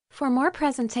For more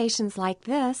presentations like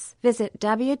this, visit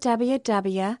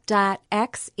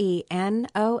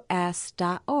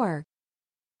www.xenos.org.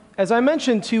 As I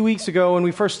mentioned 2 weeks ago when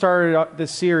we first started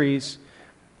this series,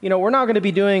 we're not going to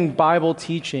be doing Bible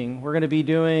teaching. We're going to be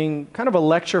doing kind of a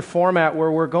lecture format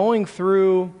where we're going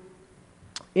through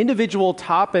individual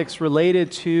topics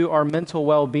related to our mental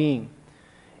well-being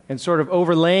and sort of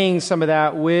overlaying some of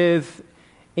that with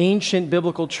ancient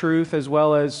biblical truth as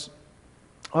well as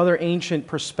other ancient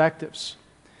perspectives.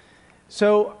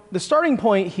 So the starting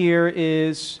point here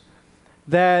is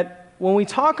that when we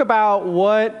talk about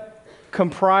what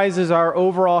comprises our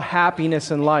overall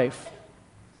happiness in life,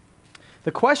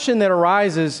 the question that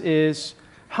arises is,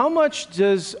 how much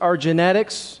does our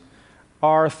genetics,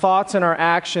 our thoughts and our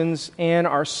actions, and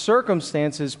our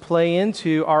circumstances play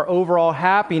into our overall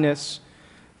happiness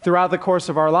throughout the course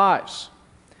of our lives?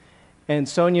 And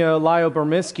Sonia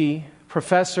Lyo-Burmiski,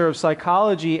 professor of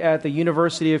psychology at the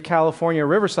University of California,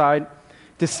 Riverside,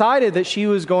 decided that she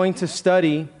was going to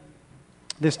study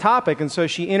this topic. And so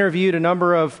she interviewed a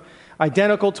number of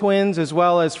identical twins as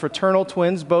well as fraternal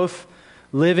twins, both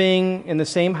living in the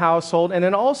same household, and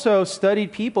then also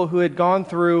studied people who had gone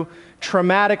through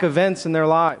traumatic events in their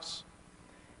lives.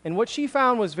 And what she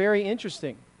found was very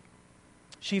interesting.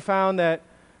 She found that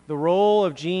the role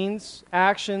of genes,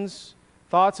 actions,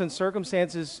 thoughts, and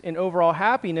circumstances in overall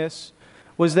happiness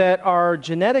was that our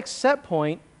genetic set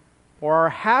point, or our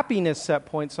happiness set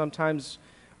point, sometimes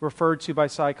referred to by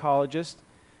psychologists,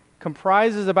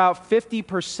 comprises about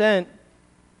 50%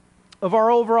 of our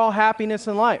overall happiness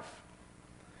in life.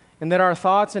 And that our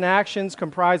thoughts and actions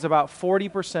comprise about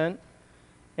 40%.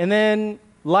 And then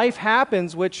life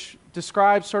happens, which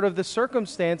describes sort of the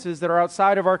circumstances that are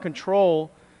outside of our control,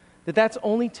 that's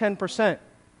only 10%.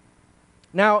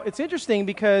 Now, it's interesting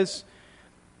because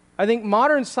I think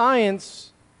modern science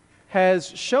has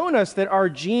shown us that our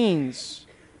genes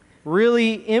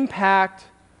really impact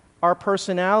our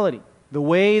personality, the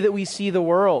way that we see the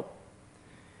world.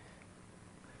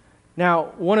 Now,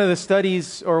 one of the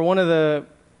studies or one of the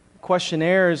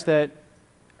questionnaires that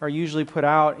are usually put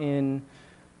out in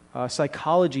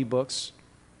psychology books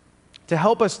to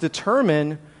help us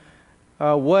determine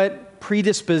what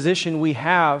predisposition we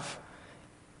have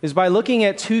is by looking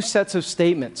at two sets of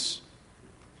statements.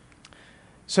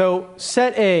 So,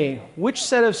 set A, which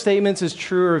set of statements is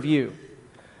true of you?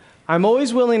 I'm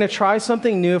always willing to try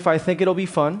something new if I think it'll be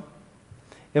fun.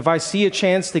 If I see a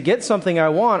chance to get something I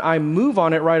want, I move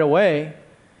on it right away.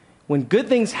 When good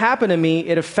things happen to me,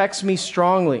 it affects me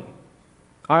strongly.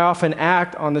 I often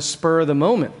act on the spur of the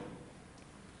moment.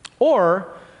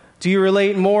 Or, do you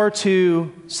relate more to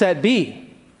set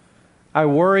B? I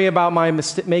worry about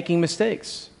making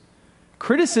mistakes.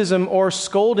 Criticism or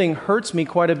scolding hurts me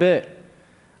quite a bit.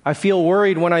 I feel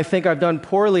worried when I think I've done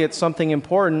poorly at something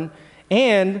important,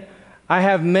 and I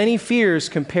have many fears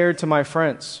compared to my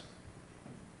friends.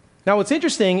 Now, what's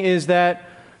interesting is that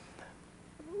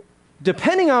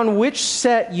depending on which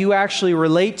set you actually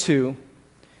relate to,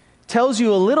 tells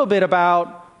you a little bit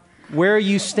about where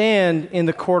you stand in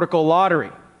the cortical lottery.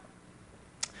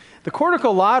 The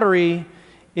cortical lottery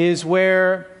is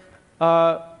where,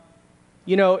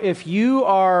 if you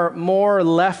are more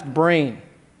left brain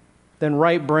than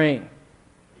right brain,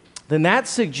 then that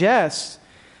suggests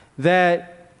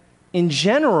that in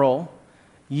general,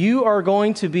 you are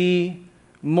going to be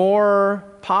more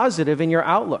positive in your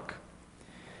outlook.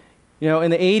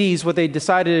 In the 80s, what they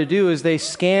decided to do is they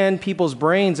scanned people's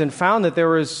brains and found that there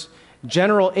was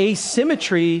general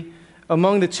asymmetry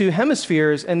among the two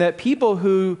hemispheres, and that people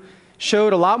who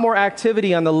showed a lot more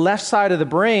activity on the left side of the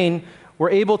brain were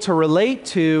able to relate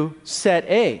to set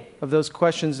A of those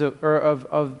questions, or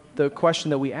of the question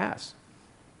that we asked.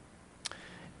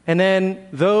 And then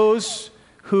those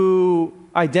who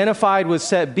identified with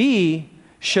set B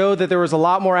showed that there was a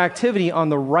lot more activity on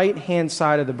the right-hand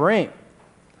side of the brain.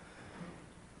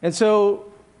 And so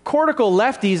cortical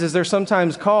lefties, as they're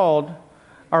sometimes called,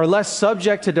 are less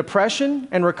subject to depression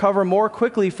and recover more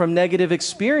quickly from negative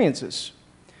experiences.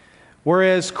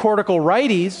 Whereas cortical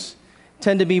righties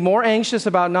tend to be more anxious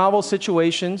about novel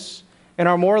situations and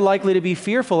are more likely to be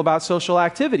fearful about social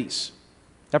activities.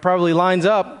 That probably lines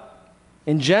up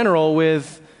in general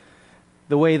with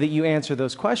the way that you answer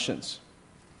those questions.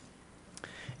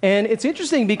 And it's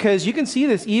interesting because you can see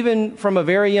this even from a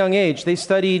very young age. They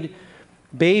studied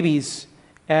babies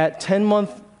at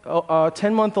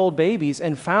 10-month-old babies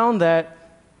and found that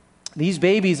these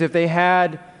babies, if they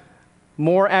had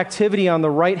more activity on the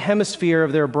right hemisphere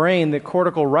of their brain, the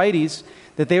cortical righties,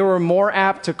 that they were more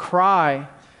apt to cry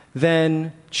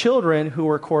than children who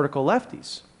were cortical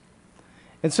lefties.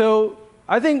 And so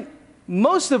I think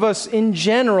most of us in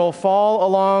general fall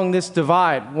along this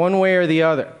divide, one way or the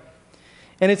other.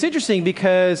 And it's interesting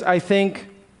because I think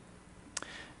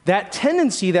that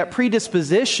tendency, that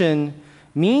predisposition,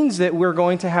 means that we're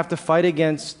going to have to fight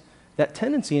against that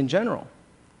tendency in general.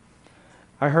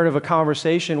 I heard of a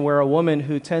conversation where a woman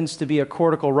who tends to be a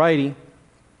cortical righty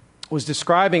was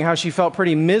describing how she felt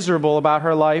pretty miserable about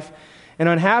her life and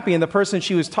unhappy, and the person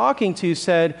she was talking to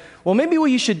said, well, maybe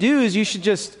what you should do is you should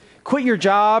just quit your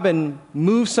job and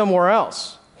move somewhere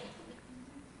else.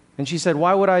 And she said,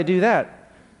 why would I do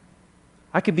that?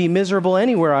 I could be miserable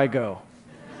anywhere I go.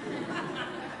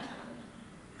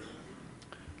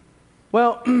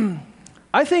 Well,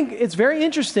 I think it's very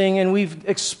interesting, and we've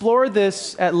explored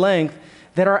this at length,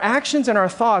 that our actions and our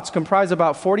thoughts comprise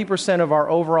about 40% of our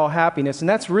overall happiness, and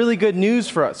that's really good news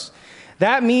for us.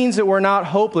 That means that we're not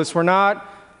hopeless, we're not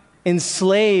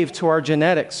enslaved to our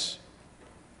genetics.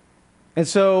 And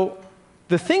so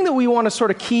the thing that we want to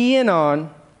sort of key in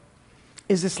on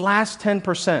is this last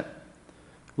 10%.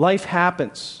 Life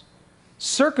happens.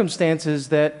 Circumstances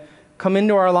that come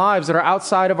into our lives that are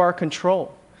outside of our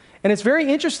control. And it's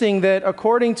very interesting that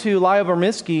according to Lyle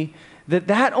Bermisky,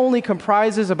 that only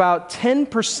comprises about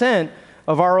 10%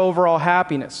 of our overall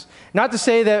happiness. Not to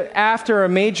say that after a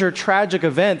major tragic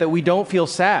event that we don't feel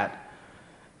sad,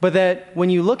 but that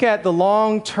when you look at the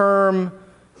long-term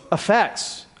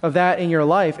effects of that in your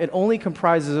life, it only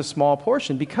comprises a small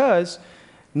portion because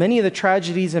many of the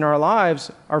tragedies in our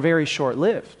lives are very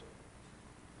short-lived.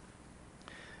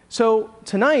 So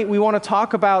tonight we want to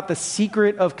talk about the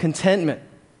secret of contentment.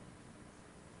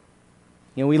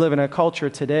 You know, we live in a culture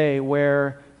today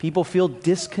where people feel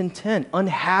discontent,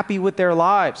 unhappy with their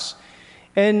lives.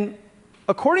 And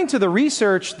according to the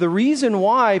research, the reason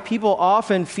why people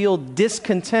often feel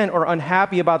discontent or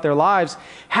unhappy about their lives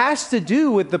has to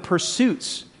do with the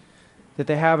pursuits that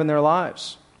they have in their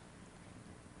lives,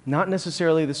 not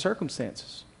necessarily the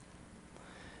circumstances.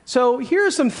 So here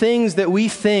are some things that we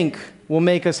think will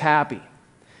make us happy.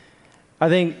 I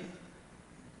think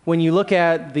when you look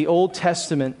at the Old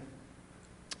Testament,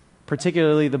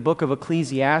 particularly the book of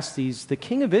Ecclesiastes, the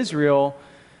king of Israel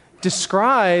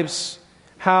describes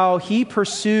how he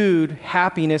pursued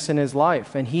happiness in his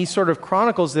life. And he sort of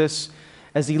chronicles this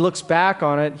as he looks back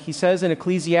on it. He says in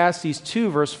Ecclesiastes 2,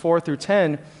 verse 4 through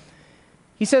 10,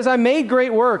 he says, I made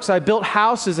great works. I built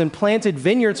houses and planted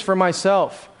vineyards for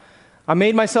myself. I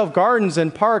made myself gardens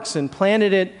and parks and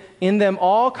planted in them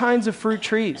all kinds of fruit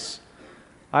trees.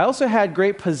 I also had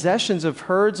great possessions of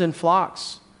herds and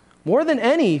flocks, more than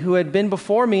any who had been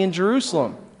before me in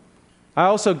Jerusalem. I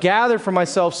also gathered for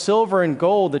myself silver and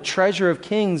gold, the treasure of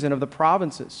kings and of the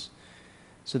provinces.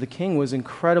 So the king was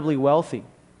incredibly wealthy.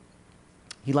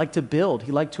 He liked to build.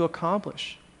 He liked to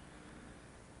accomplish.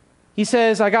 He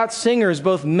says, I got singers,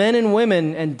 both men and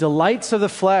women, and delights of the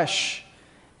flesh,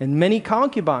 and many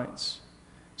concubines.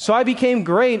 So I became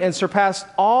great and surpassed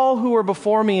all who were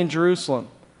before me in Jerusalem.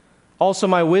 Also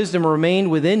my wisdom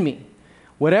remained within me.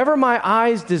 Whatever my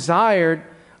eyes desired,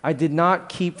 I did not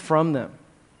keep from them.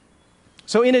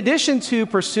 So in addition to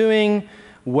pursuing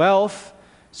wealth,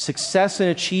 success, and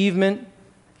achievement,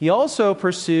 he also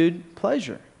pursued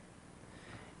pleasure.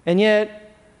 And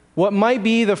yet, what might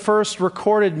be the first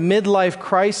recorded midlife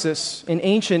crisis in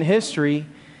ancient history,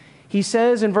 he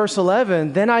says in verse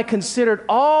 11, then I considered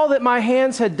all that my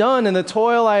hands had done and the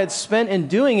toil I had spent in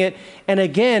doing it, and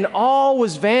again, all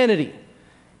was vanity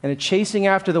and a chasing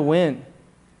after the wind.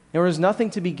 There was nothing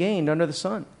to be gained under the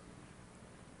sun.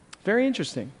 Very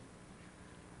interesting.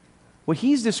 What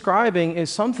he's describing is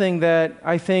something that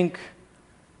I think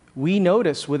we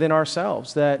notice within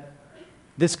ourselves, that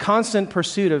this constant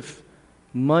pursuit of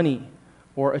money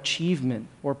or achievement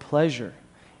or pleasure,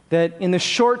 that in the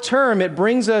short term it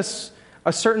brings us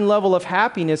a certain level of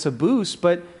happiness, a boost,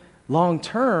 but long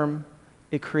term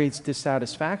it creates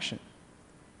dissatisfaction.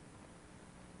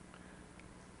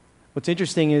 What's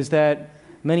interesting is that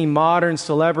many modern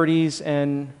celebrities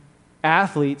and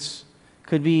athletes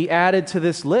could be added to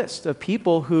this list of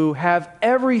people who have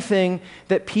everything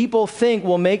that people think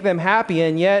will make them happy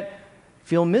and yet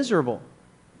feel miserable,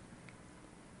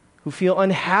 who feel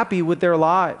unhappy with their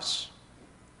lives,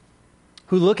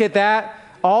 who look at that,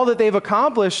 all that they've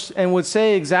accomplished, and would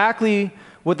say exactly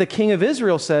what the king of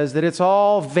Israel says, that it's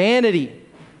all vanity.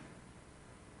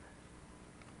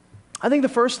 I think the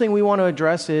first thing we want to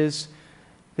address is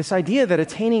this idea that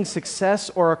attaining success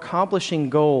or accomplishing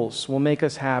goals will make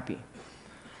us happy.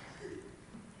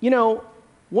 You know,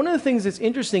 one of the things that's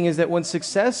interesting is that when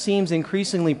success seems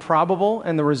increasingly probable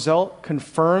and the result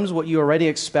confirms what you already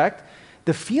expect,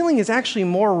 the feeling is actually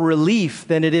more relief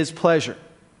than it is pleasure.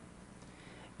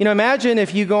 You know, imagine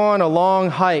if you go on a long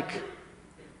hike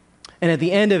And at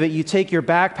the end of it, you take your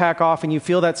backpack off and you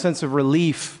feel that sense of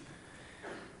relief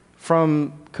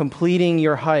from completing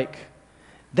your hike.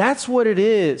 That's what it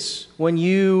is when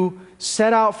you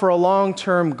set out for a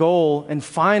long-term goal and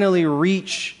finally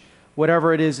reach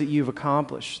whatever it is that you've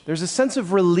accomplished. There's a sense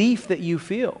of relief that you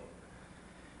feel.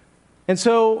 And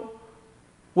so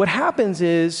what happens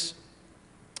is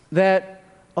that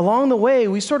along the way,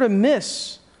 we sort of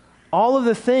miss all of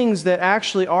the things that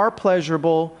actually are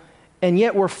pleasurable, and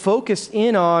yet we're focused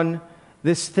in on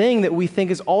this thing that we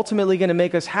think is ultimately going to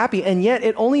make us happy, and yet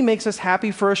it only makes us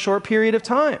happy for a short period of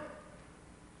time.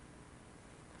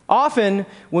 Often,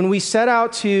 when we set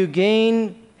out to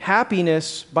gain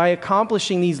happiness by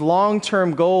accomplishing these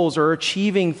long-term goals or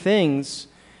achieving things,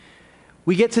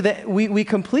 we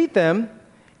complete them,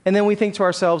 and then we think to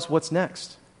ourselves, what's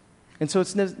next? And so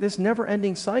it's this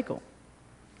never-ending cycle.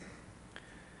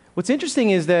 What's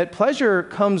interesting is that pleasure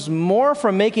comes more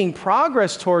from making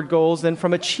progress toward goals than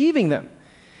from achieving them.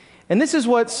 And this is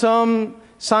what some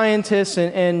scientists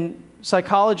and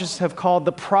psychologists have called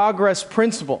the progress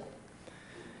principle.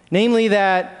 Namely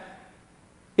that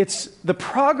it's the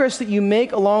progress that you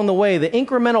make along the way, the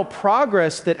incremental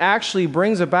progress that actually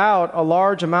brings about a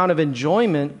large amount of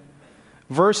enjoyment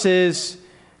versus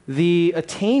the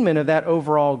attainment of that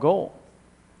overall goal.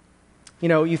 You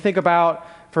know, you think about,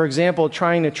 for example,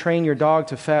 trying to train your dog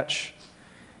to fetch.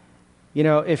 You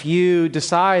know, if you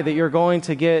decide that you're going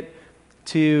to get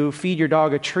to feed your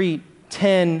dog a treat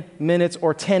 10 minutes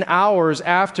or 10 hours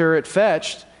after it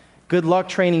fetched, good luck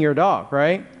training your dog,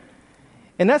 right?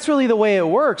 And that's really the way it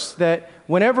works, that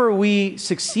whenever we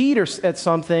succeed at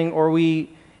something or we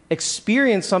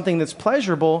experience something that's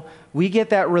pleasurable, we get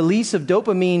that release of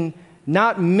dopamine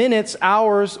not minutes,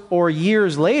 hours, or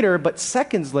years later, but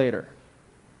seconds later.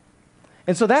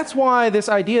 And so that's why this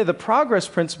idea of the progress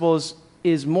principle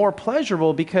is more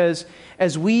pleasurable, because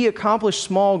as we accomplish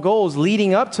small goals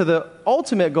leading up to the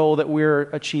ultimate goal that we're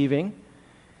achieving,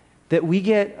 that we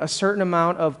get a certain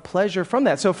amount of pleasure from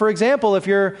that. So for example, if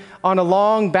you're on a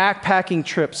long backpacking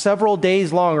trip, several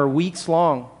days long or weeks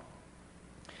long,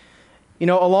 you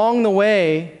know, along the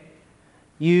way,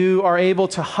 you are able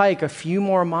to hike a few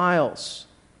more miles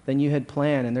than you had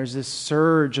planned, and there's this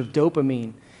surge of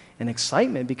dopamine and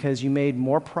excitement because you made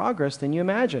more progress than you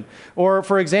imagined. Or,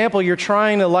 for example, you're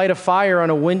trying to light a fire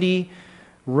on a windy,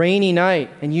 rainy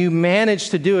night, and you manage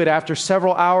to do it after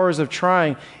several hours of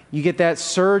trying. You get that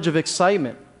surge of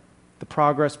excitement, the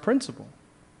progress principle.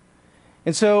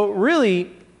 And so,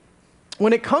 really,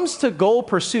 when it comes to goal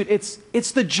pursuit,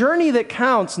 it's the journey that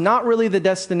counts, not really the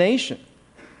destination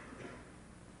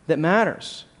that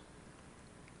matters.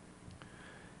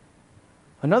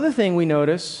 Another thing we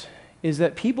notice is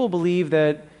that people believe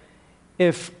that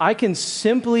if I can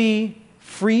simply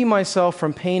free myself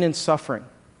from pain and suffering,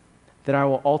 that I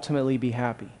will ultimately be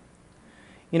happy.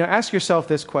 You know, ask yourself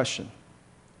this question.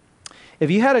 If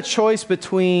you had a choice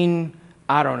between,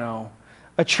 I don't know,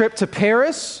 a trip to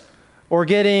Paris or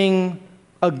getting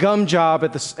a gum job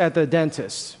at the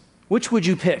dentist, which would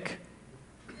you pick?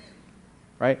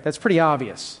 Right? That's pretty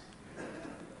obvious.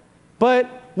 But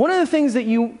one of the things that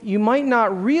you might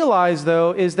not realize,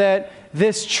 though, is that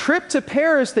this trip to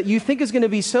Paris that you think is going to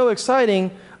be so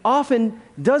exciting often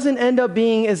doesn't end up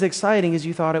being as exciting as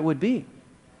you thought it would be.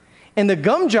 And the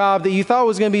gum job that you thought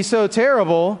was going to be so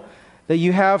terrible that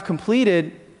you have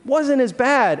completed wasn't as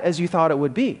bad as you thought it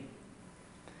would be.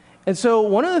 And so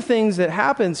one of the things that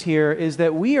happens here is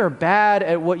that we are bad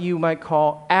at what you might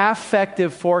call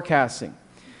affective forecasting.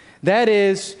 That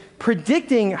is,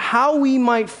 predicting how we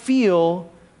might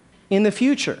feel in the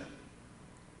future.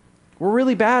 We're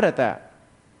really bad at that.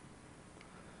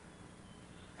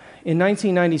 In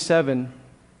 1997,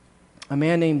 a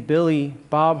man named Billy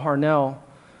Bob Harnell,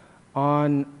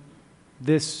 on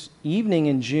this evening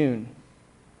in June,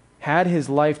 had his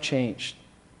life changed.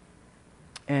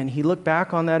 And he looked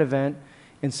back on that event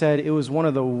and said it was one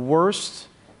of the worst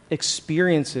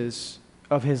experiences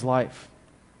of his life,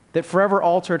 that forever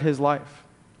altered his life.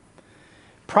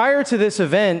 Prior to this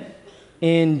event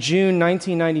in June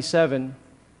 1997,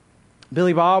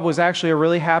 Billy Bob was actually a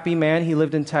really happy man. He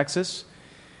lived in Texas.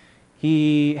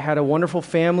 He had a wonderful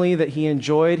family that he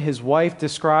enjoyed. His wife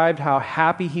described how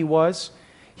happy he was.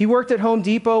 He worked at Home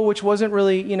Depot, which wasn't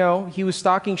really, he was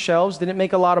stocking shelves, didn't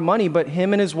make a lot of money, but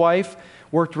him and his wife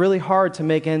worked really hard to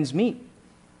make ends meet.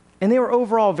 And they were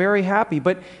overall very happy.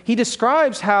 But he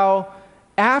describes how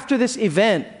after this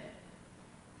event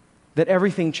that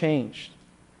everything changed.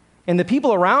 And the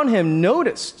people around him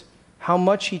noticed how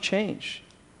much he changed.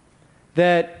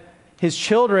 That his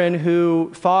children,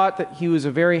 who thought that he was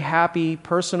a very happy,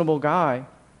 personable guy,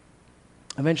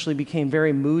 eventually became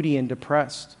very moody and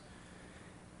depressed.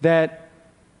 that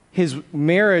his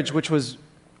marriage, which was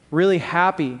really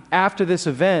happy after this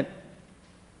event,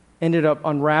 ended up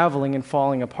unraveling and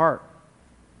falling apart.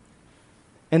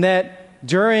 And that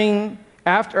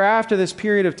after this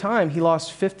period of time, he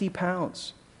lost 50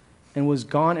 pounds and was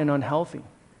gaunt and unhealthy.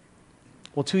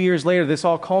 Well, 2 years later, this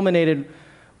all culminated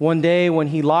one day when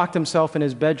he locked himself in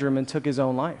his bedroom and took his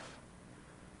own life.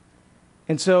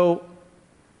 And so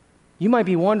you might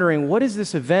be wondering, what is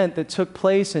this event that took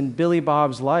place in Billy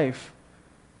Bob's life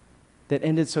that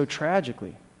ended so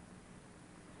tragically?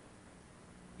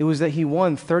 It was that he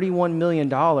won $31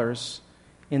 million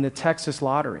in the Texas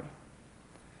lottery.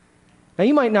 Now,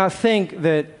 you might not think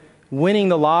that winning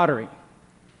the lottery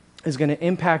is going to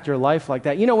impact your life like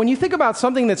that. You know, when you think about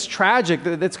something that's tragic,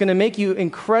 that's going to make you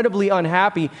incredibly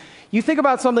unhappy, you think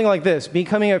about something like this,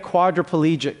 becoming a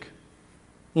quadriplegic.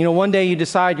 You know, one day you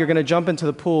decide you're going to jump into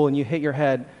the pool and you hit your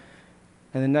head,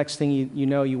 and the next thing you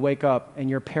know, you wake up and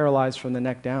you're paralyzed from the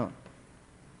neck down.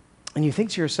 And you think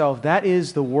to yourself, that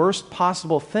is the worst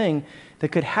possible thing that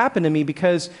could happen to me,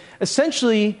 because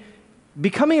essentially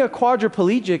becoming a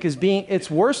quadriplegic it's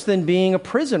worse than being a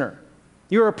prisoner.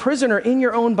 You're a prisoner in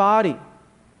your own body.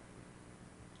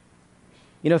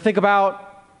 You know, think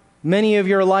about many of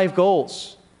your life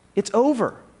goals. It's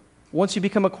over once you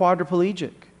become a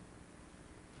quadriplegic.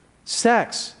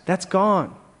 Sex, that's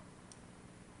gone.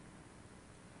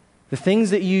 The things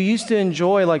that you used to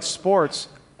enjoy, like sports,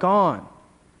 gone.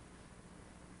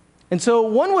 And so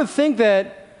one would think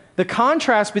that the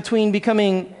contrast between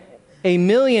becoming a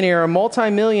millionaire, a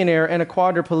multimillionaire, and a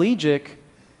quadriplegic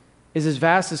is as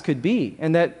vast as could be.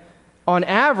 And that on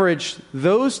average,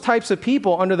 those types of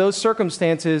people under those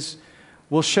circumstances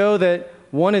will show that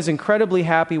one is incredibly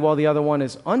happy while the other one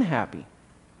is unhappy.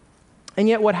 And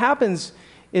yet what happens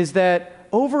is that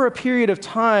over a period of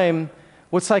time,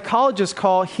 what psychologists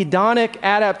call hedonic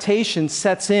adaptation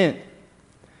sets in.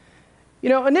 You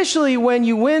know, initially when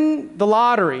you win the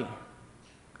lottery,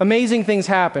 amazing things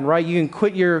happen, right? You can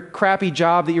quit your crappy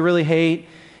job that you really hate.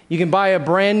 You can buy a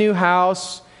brand new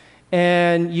house,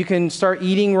 and you can start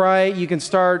eating right. You can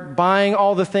start buying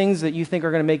all the things that you think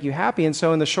are going to make you happy. And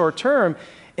so in the short term,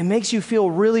 it makes you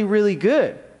feel really, really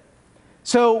good.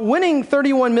 So winning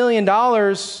 $31 million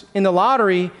in the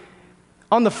lottery,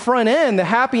 on the front end, the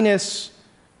happiness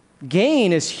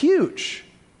gain is huge.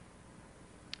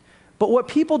 But what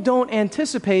people don't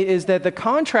anticipate is that the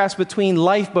contrast between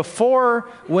life before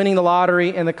winning the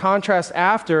lottery and the contrast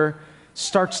after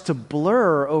starts to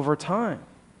blur over time.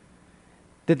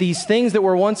 That these things that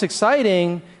were once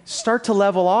exciting start to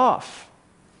level off.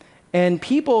 And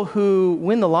people who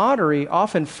win the lottery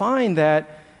often find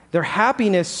that their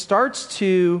happiness starts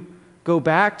to go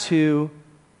back to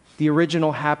the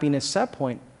original happiness set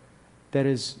point that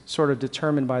is sort of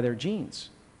determined by their genes.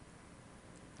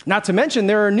 Not to mention,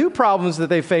 there are new problems that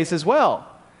they face as well.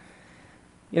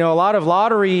 You know, a lot of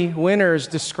lottery winners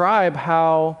describe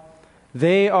how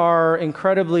they are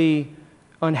incredibly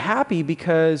unhappy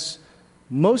because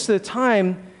most of the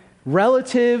time,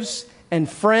 relatives and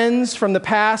friends from the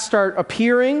past start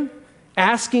appearing,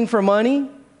 asking for money.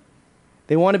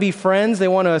 They want to be friends. They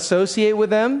want to associate with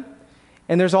them.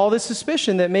 And there's all this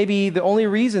suspicion that maybe the only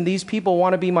reason these people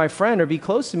want to be my friend or be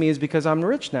close to me is because I'm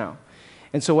rich now.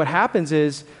 And so what happens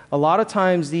is, a lot of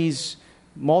times these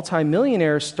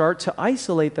multimillionaires start to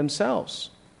isolate themselves.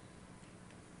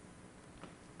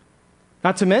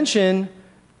 Not to mention,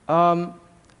 the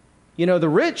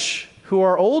rich who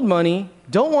are old money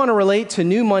don't want to relate to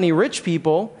new money rich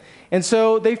people. And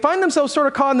so they find themselves sort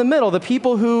of caught in the middle. The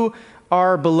people who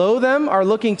are below them are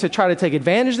looking to try to take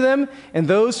advantage of them, and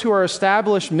those who are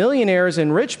established millionaires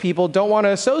and rich people don't want to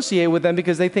associate with them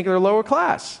because they think they're lower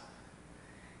class.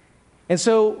 And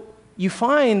so you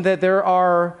find that there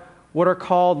are what are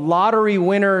called lottery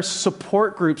winner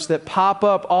support groups that pop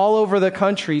up all over the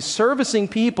country servicing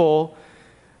people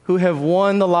who have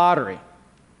won the lottery.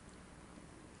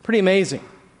 Pretty amazing.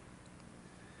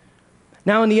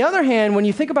 Now, on the other hand, when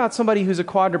you think about somebody who's a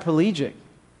quadriplegic,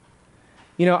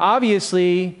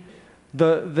 obviously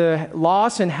the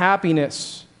loss in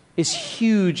happiness is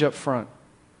huge up front.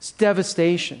 It's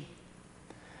devastation.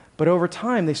 But over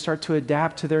time, they start to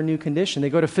adapt to their new condition. They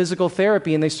go to physical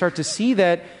therapy, and they start to see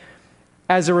that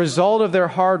as a result of their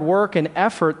hard work and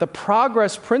effort, the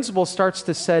progress principle starts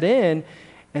to set in,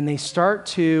 and they start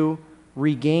to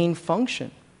regain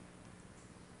function.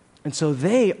 And so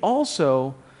they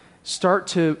also start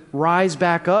to rise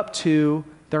back up to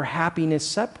their happiness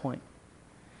set point.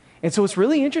 And so what's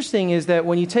really interesting is that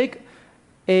when you take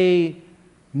a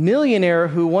millionaire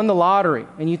who won the lottery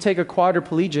and you take a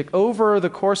quadriplegic, over the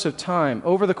course of time,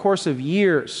 over the course of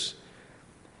years,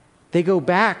 they go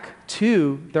back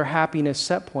to their happiness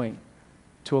set point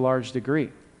to a large degree.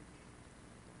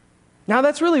 Now,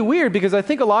 that's really weird because I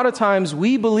think a lot of times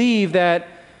we believe that,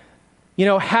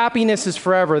 happiness is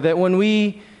forever, that when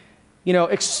we,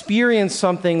 experience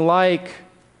something like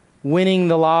winning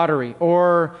the lottery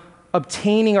or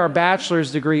obtaining our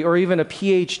bachelor's degree or even a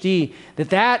PhD,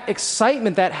 that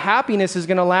excitement, that happiness is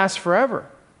going to last forever.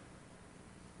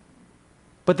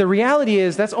 But the reality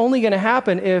is that's only going to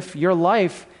happen if your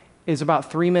life is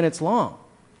about 3 minutes long.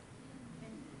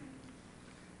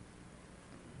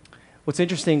 What's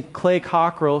interesting, Clay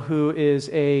Cockrell, who is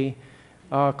a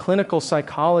clinical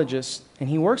psychologist, and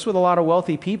he works with a lot of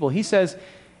wealthy people, he says,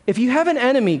 if you have an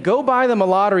enemy, go buy them a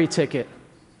lottery ticket.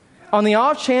 On the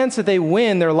off chance that they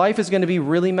win, their life is going to be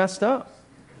really messed up.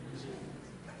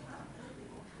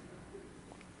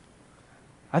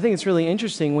 I think it's really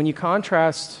interesting when you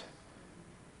contrast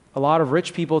a lot of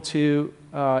rich people to,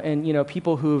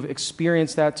 people who've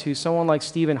experienced that to someone like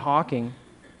Stephen Hawking,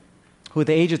 who at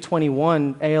the age of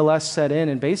 21, ALS set in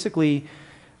and basically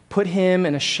put him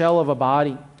in a shell of a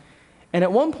body. And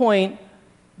at one point,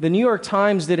 the New York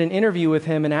Times did an interview with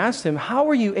him and asked him, how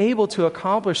were you able to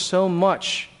accomplish so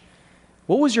much?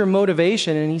 What was your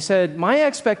motivation? And he said, my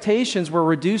expectations were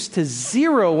reduced to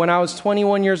 0 when I was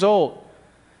 21 years old.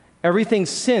 Everything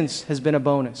since has been a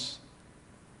bonus.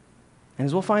 And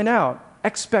as we'll find out,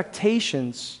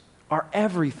 expectations are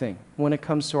everything when it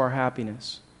comes to our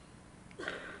happiness.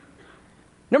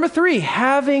 Number 3,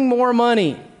 having more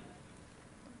money.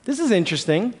 This is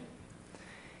interesting.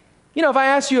 If I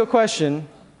ask you a question,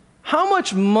 how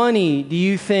much money do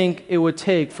you think it would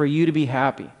take for you to be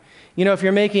happy? If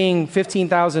you're making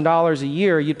 $15,000 a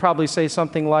year, you'd probably say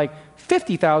something like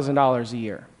 $50,000 a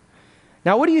year.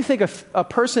 Now, what do you think a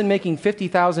person making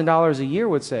 $50,000 a year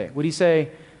would say? Would he say,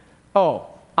 oh,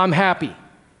 I'm happy.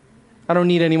 I don't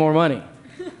need any more money.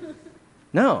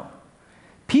 No.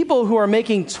 People who are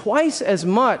making twice as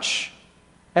much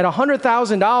at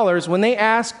 $100,000, when they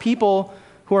ask people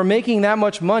who are making that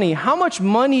much money, how much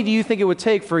money do you think it would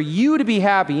take for you to be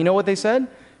happy? You know what they said?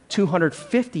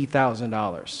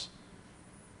 $250,000.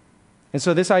 And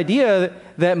so this idea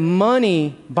that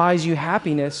money buys you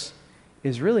happiness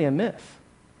is really a myth.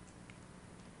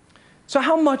 So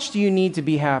how much do you need to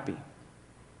be happy?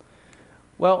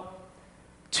 Well,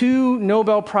 2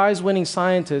 Nobel Prize-winning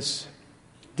scientists,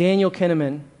 Daniel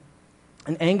Kahneman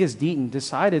and Angus Deaton,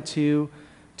 decided to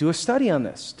do a study on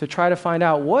this to try to find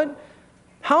out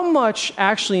how much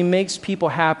actually makes people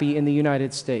happy in the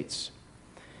United States.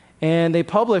 And they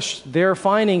published their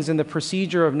findings in the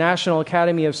Procedure of National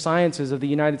Academy of Sciences of the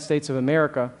United States of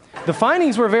America. The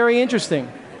findings were very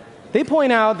interesting. They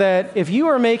point out that if you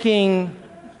are making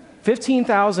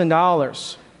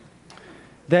 $15,000,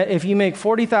 that if you make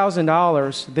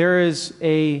 $40,000, there is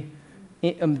a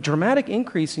dramatic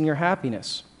increase in your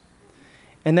happiness.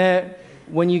 And that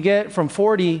when you get from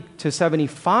 $40,000 to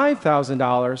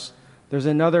 $75,000, there's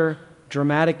another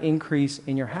dramatic increase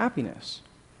in your happiness.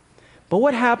 But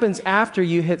what happens after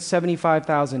you hit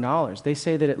 $75,000? They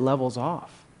say that it levels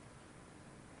off.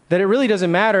 That it really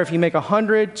doesn't matter if you make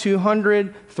 $100,000,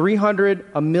 $200,000, $300,000,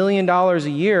 $1 million a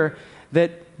year,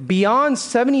 that beyond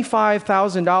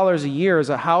 $75,000 a year as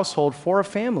a household for a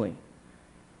family,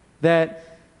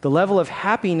 that the level of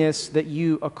happiness that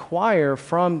you acquire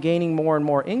from gaining more and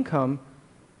more income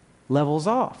levels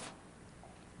off.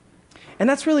 And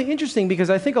that's really interesting because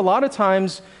I think a lot of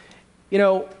times,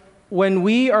 when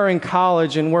we are in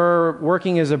college and we're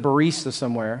working as a barista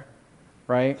somewhere,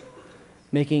 right,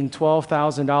 making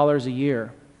 $12,000 a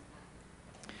year,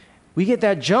 we get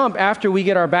that jump after we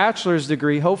get our bachelor's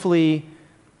degree. Hopefully,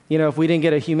 if we didn't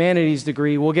get a humanities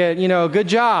degree, we'll get, a good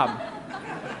job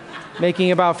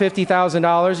making about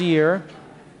 $50,000 a year.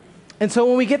 And so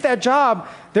when we get that job,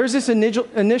 there's this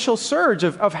initial surge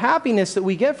of happiness that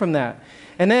we get from that.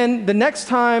 And then the next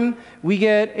time we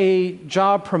get a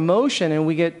job promotion and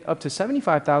we get up to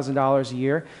 $75,000 a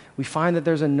year, we find that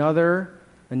there's another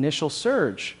initial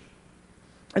surge.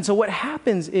 And so what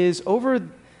happens is over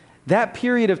that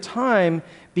period of time,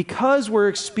 because we're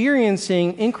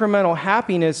experiencing incremental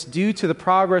happiness due to the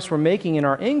progress we're making in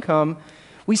our income,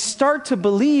 we start to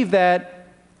believe that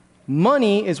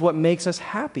money is what makes us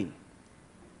happy.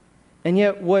 And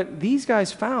yet what these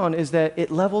guys found is that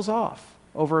it levels off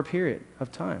over a period of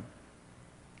time.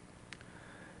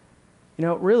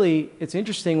 Really, it's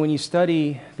interesting when you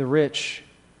study the rich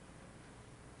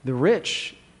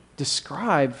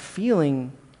describe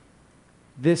feeling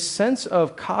this sense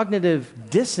of cognitive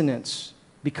dissonance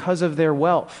because of their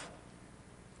wealth.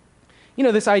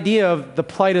 This idea of the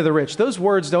plight of the rich, those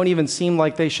words don't even seem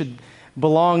like they should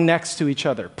belong next to each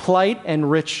other. Plight and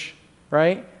rich,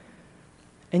 right?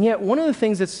 And yet, one of the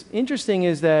things that's interesting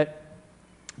is that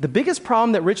the biggest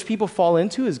problem that rich people fall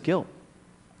into is guilt.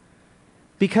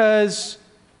 Because,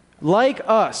 like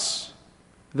us,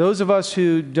 those of us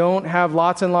who don't have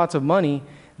lots and lots of money,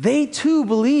 they too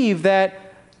believe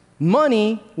that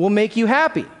money will make you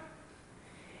happy.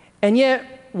 And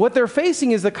yet, what they're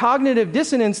facing is the cognitive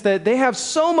dissonance that they have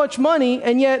so much money,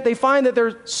 and yet they find that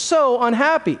they're so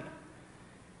unhappy.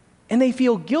 And they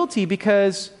feel guilty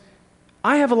because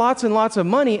I have lots and lots of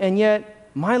money, and yet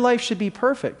my life should be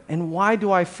perfect. And why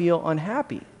do I feel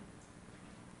unhappy?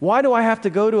 Why do I have to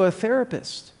go to a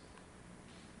therapist?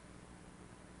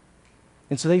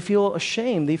 And so they feel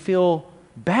ashamed. They feel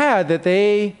bad, that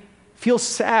they feel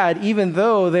sad even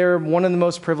though they're one of the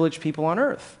most privileged people on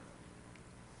earth.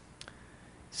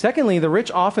 Secondly, the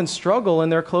rich often struggle in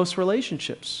their close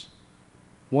relationships,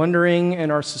 wondering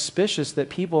and are suspicious that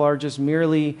people are just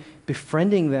merely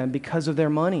befriending them because of their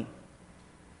money,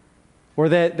 or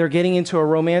that they're getting into a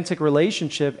romantic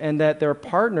relationship and that their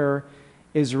partner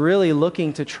is really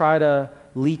looking to try to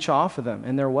leech off of them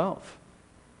and their wealth.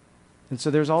 And so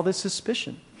there's all this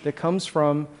suspicion that comes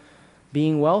from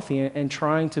being wealthy and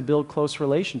trying to build close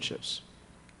relationships.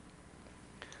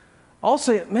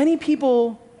 Also, many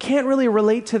people can't really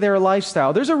relate to their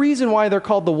lifestyle. There's a reason why they're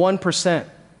called the 1%.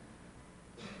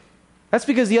 That's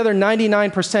because the other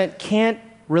 99% can't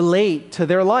relate to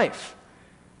their life.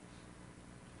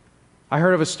 I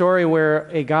heard of a story where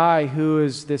a guy who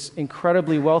is this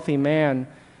incredibly wealthy man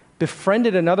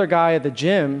befriended another guy at the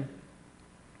gym,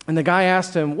 and the guy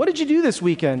asked him, "What did you do this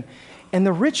weekend?" And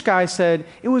the rich guy said,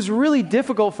 "It was really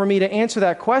difficult for me to answer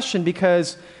that question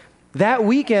because that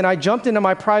weekend I jumped into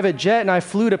my private jet and I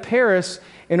flew to Paris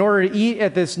in order to eat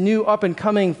at this new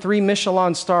up-and-coming 3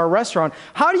 Michelin star restaurant."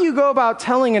 How do you go about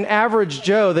telling an average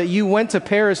Joe that you went to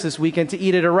Paris this weekend to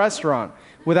eat at a restaurant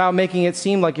without making it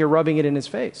seem like you're rubbing it in his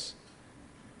face?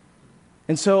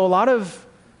 And so a lot of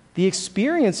the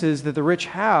experiences that the rich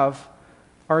have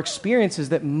are experiences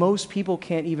that most people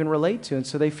can't even relate to, and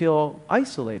so they feel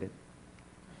isolated.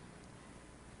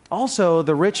 Also,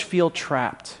 the rich feel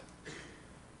trapped.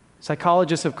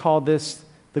 Psychologists have called this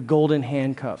the golden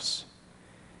handcuffs.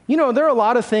 You know, there are a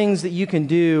lot of things that you can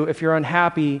do if you're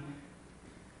unhappy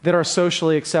that are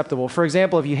socially acceptable. For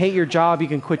example, if you hate your job, you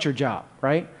can quit your job,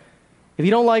 right? If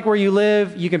you don't like where you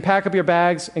live, you can pack up your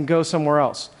bags and go somewhere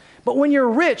else. But when you're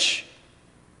rich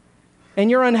and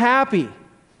you're unhappy,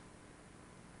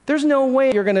 there's no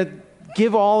way you're going to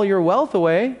give all your wealth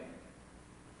away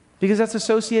because that's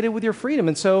associated with your freedom.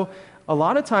 And so a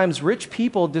lot of times rich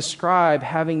people describe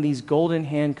having these golden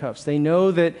handcuffs. They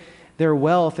know that their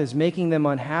wealth is making them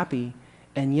unhappy,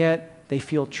 and yet they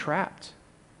feel trapped,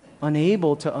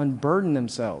 unable to unburden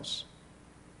themselves.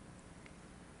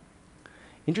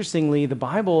 Interestingly, the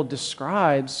Bible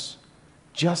describes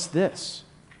just this.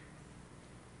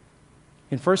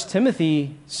 In 1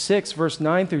 Timothy 6, verse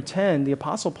 9 through 10, the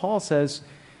Apostle Paul says,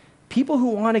 "People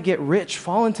who want to get rich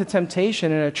fall into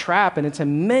temptation and a trap and into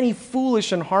many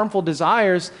foolish and harmful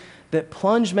desires that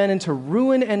plunge men into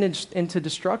ruin and into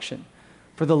destruction.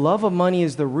 For the love of money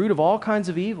is the root of all kinds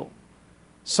of evil.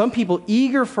 Some people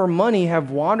eager for money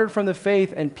have wandered from the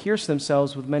faith and pierced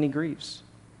themselves with many griefs."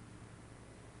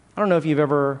 I don't know if you've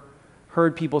ever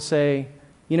heard people say,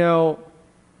 "You know,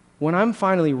 when I'm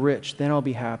finally rich, then I'll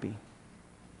be happy."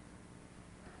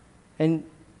 And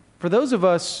for those of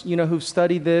us, you know, who've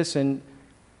studied this and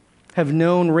have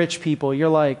known rich people, you're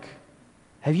like,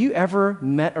 have you ever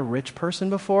met a rich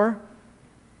person before?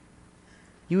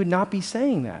 You would not be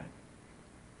saying that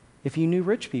if you knew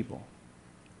rich people.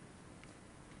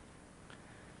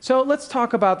 So let's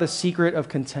talk about the secret of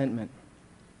contentment.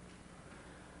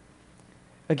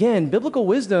 Again, biblical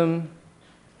wisdom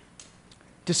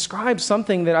describes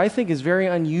something that I think is very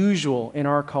unusual in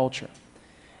our culture.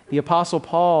 The Apostle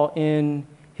Paul, in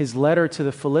his letter to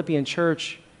the Philippian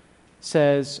church,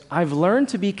 says, "I've learned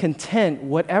to be content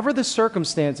whatever the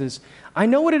circumstances. I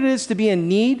know what it is to be in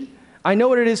need. I know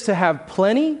what it is to have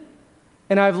plenty.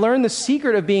 And I've learned the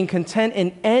secret of being content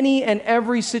in any and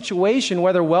every situation,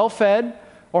 whether well-fed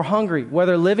or hungry,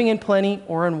 whether living in plenty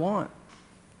or in want."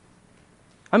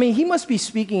 I mean, he must be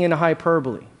speaking in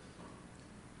hyperbole.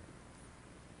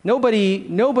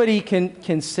 Nobody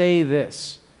can say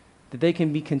this, that they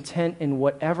can be content in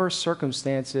whatever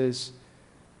circumstances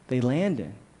they land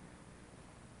in.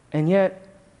 And yet,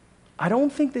 I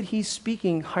don't think that he's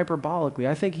speaking hyperbolically.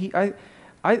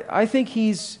 I think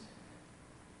he's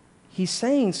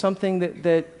saying something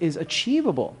that is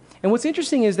achievable. And what's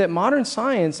interesting is that modern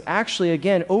science actually,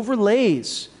 again,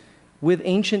 overlays with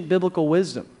ancient biblical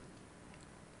wisdom.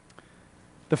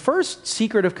 The first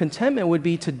secret of contentment would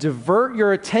be to divert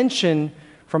your attention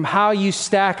from how you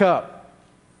stack up.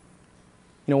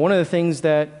 You know, one of the things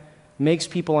that makes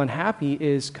people unhappy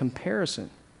is comparison.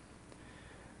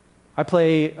 I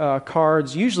play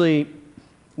cards usually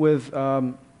with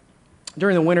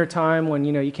during the winter time when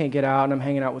you can't get out and I'm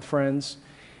hanging out with friends,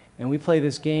 and we play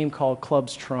this game called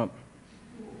Clubs Trump.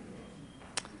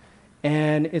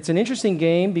 And it's an interesting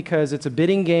game because it's a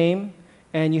bidding game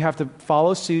and you have to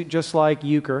follow suit just like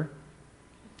euchre.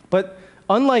 But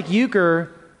unlike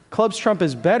euchre, Clubs Trump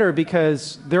is better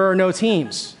because there are no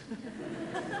teams.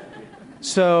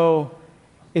 So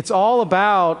it's all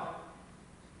about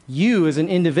you as an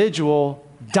individual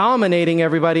dominating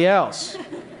everybody else.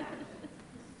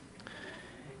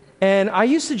 And I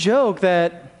used to joke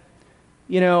that,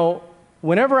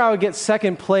 whenever I would get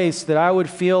second place, that I would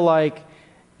feel like,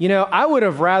 I would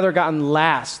have rather gotten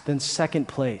last than second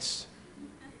place.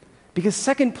 Because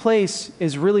second place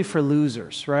is really for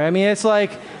losers, right? I mean, it's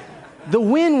like the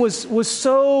win was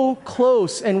so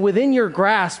close and within your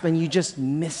grasp and you just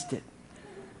missed it.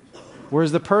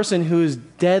 Whereas the person who's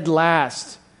dead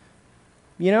last,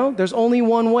 there's only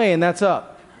one way and that's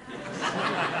up.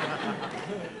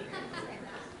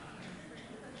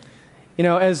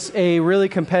 As a really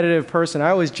competitive person,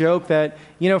 I always joke that,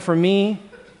 for me,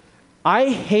 I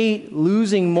hate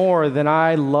losing more than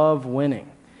I love winning.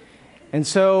 And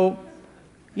so,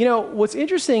 what's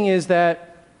interesting is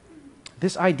that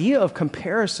this idea of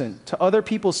comparison to other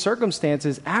people's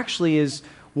circumstances actually is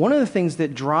one of the things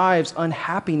that drives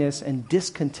unhappiness and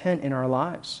discontent in our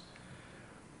lives.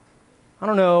 I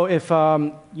don't know if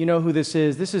you know who this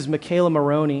is. This is Michaela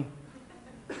Maroney.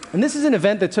 And this is an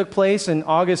event that took place on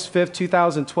August 5th,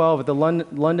 2012 at the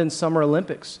London Summer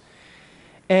Olympics.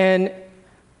 And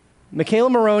Michaela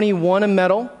Maroney won a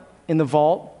medal in the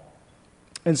vault.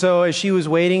 And so as she was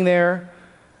waiting there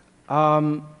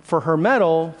for her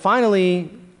medal, finally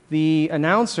the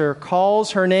announcer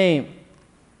calls her name.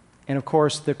 And of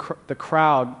course the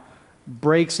crowd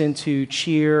breaks into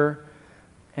cheer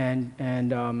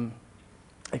and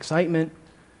excitement.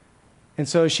 And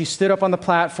so she stood up on the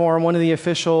platform. One of the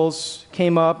officials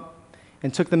came up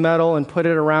and took the medal and put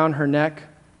it around her neck.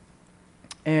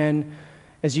 And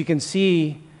as you can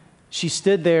see, she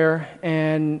stood there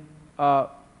and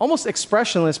almost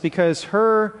expressionless because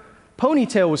her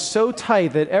ponytail was so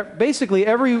tight that basically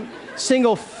every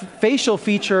single facial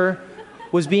feature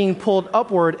was being pulled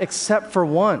upward except for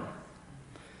one.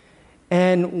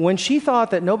 And when she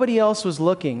thought that nobody else was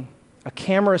looking, a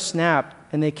camera snapped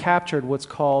and they captured what's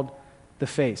called the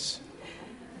face.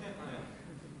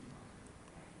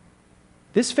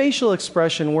 This facial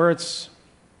expression, where it's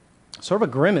sort of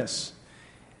a grimace,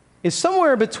 is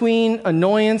somewhere between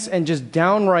annoyance and just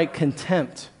downright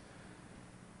contempt.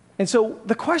 And so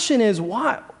the question is,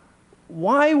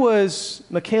 why was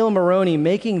Michaela Maroney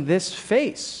making this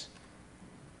face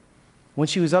when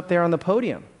she was up there on the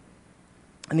podium?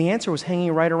 And the answer was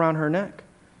hanging right around her neck.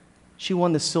 She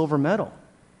won the silver medal.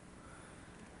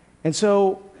 And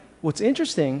so what's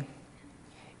interesting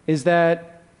is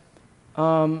that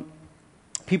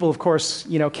people, of course,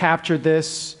 captured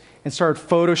this and started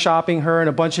photoshopping her in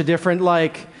a bunch of different,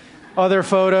 other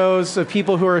photos of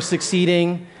people who are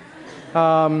succeeding.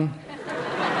 And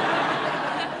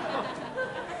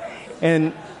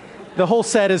the whole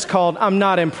set is called "I'm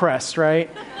Not Impressed," right?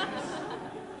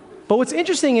 But what's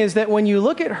interesting is that when you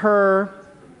look at her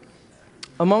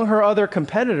among her other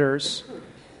competitors,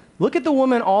 look at the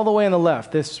woman all the way on the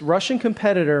left, this Russian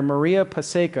competitor, Maria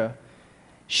Paseka.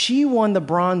 She won the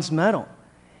bronze medal.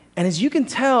 And as you can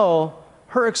tell,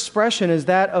 her expression is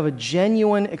that of a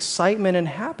genuine excitement and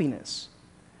happiness.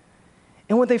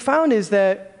 And what they found is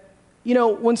that,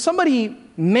 when somebody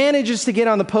manages to get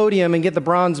on the podium and get the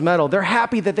bronze medal, they're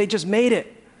happy that they just made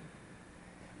it.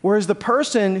 Whereas the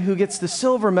person who gets the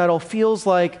silver medal feels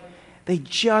like they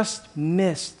just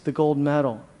missed the gold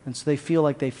medal, and so they feel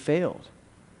like they failed.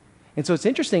 And so it's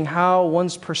interesting how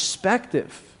one's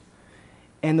perspective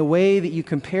and the way that you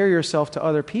compare yourself to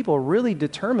other people really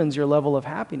determines your level of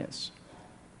happiness.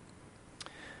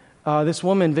 This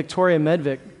woman, Victoria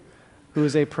Medvik, who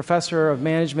is a professor of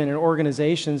management and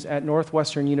organizations at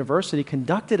Northwestern University,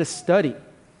 conducted a study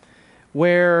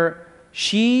where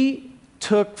she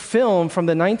took film from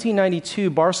the 1992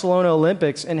 Barcelona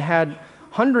Olympics and had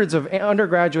hundreds of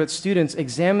undergraduate students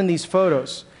examine these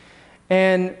photos.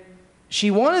 And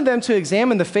she wanted them to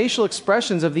examine the facial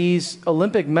expressions of these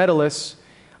Olympic medalists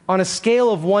on a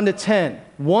scale of 1 to 10,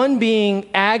 1 being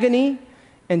agony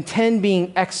and 10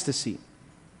 being ecstasy.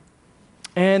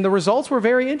 And the results were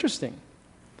very interesting.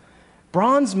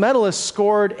 Bronze medalists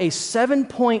scored a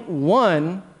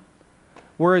 7.1,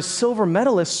 whereas silver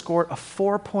medalists scored a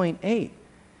 4.8.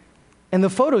 And the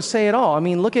photos say it all. I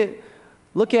mean, look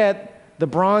at the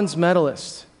bronze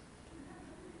medalist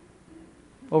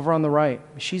over on the right.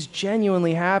 She's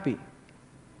genuinely happy.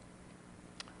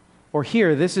 Or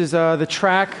here, this is the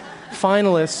track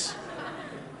finalists.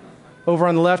 Over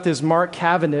on the left is Mark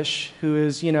Cavendish, who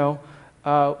is, he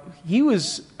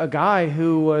was a guy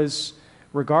who was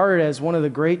regarded as one of the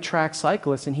great track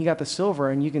cyclists, and he got the silver,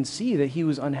 and you can see that he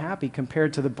was unhappy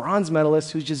compared to the bronze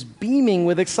medalist who's just beaming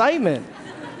with excitement.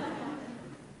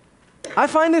 I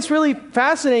find this really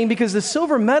fascinating because the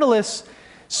silver medalist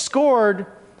scored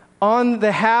on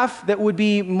the half that would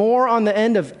be more on the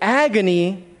end of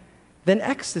agony than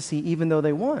ecstasy, even though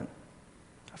they won.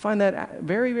 I find that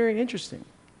very, very interesting.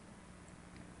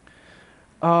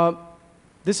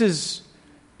 This is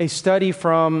a study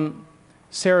from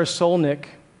Sarah Solnick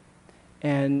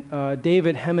and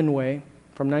David Hemingway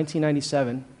from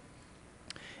 1997.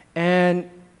 And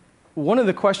one of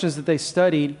the questions that they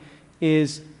studied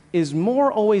is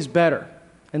more always better?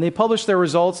 And they published their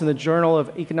results in the Journal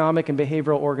of Economic and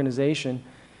Behavioral Organization.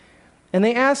 And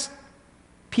they asked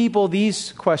people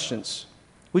these questions.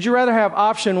 Would you rather have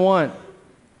option one,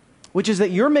 which is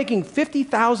that you're making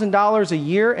 $50,000 a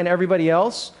year and everybody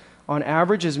else on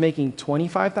average is making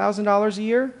 $25,000 a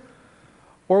year?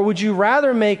 Or would you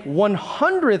rather make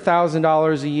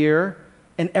 $100,000 a year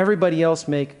and everybody else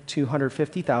make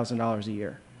 $250,000 a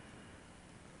year?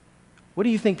 What do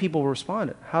you think people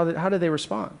responded? How did they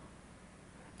respond?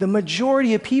 The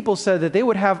majority of people said that they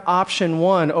would have option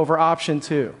one over option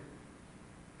two.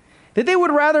 That they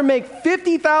would rather make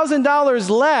 $50,000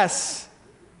 less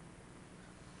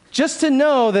just to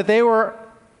know that they were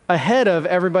ahead of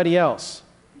everybody else.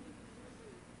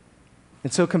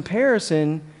 And so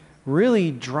comparison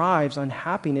really drives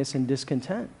unhappiness and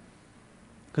discontent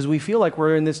because we feel like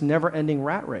we're in this never-ending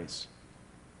rat race.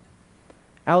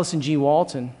 Allison G.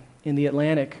 Walton in The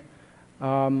Atlantic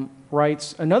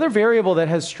writes, another variable that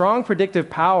has strong predictive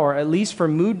power, at least for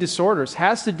mood disorders,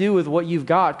 has to do with what you've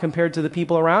got compared to the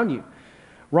people around you.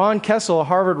 Ron Kessel, a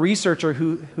Harvard researcher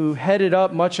who headed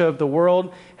up much of the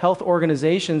World Health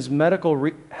Organization's medical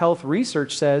health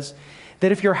research, says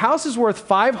that if your house is worth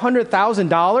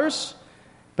 $500,000,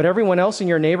 but everyone else in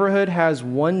your neighborhood has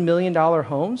 $1 million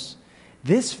homes,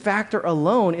 this factor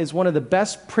alone is one of the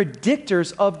best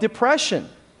predictors of depression.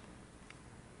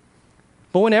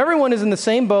 But when everyone is in the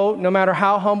same boat, no matter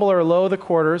how humble or low the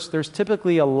quarters, there's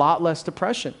typically a lot less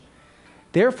depression.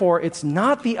 Therefore, it's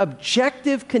not the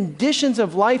objective conditions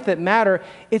of life that matter,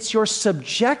 it's your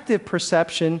subjective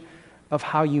perception of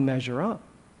how you measure up.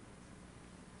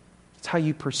 It's how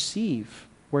you perceive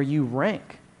where you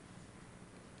rank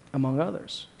among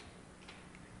others.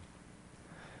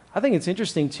 I think it's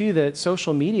interesting, too, that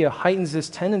social media heightens this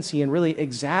tendency and really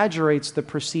exaggerates the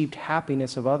perceived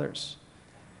happiness of others.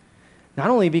 Not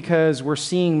only because we're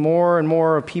seeing more and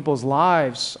more of people's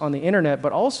lives on the internet,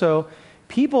 but also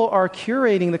people are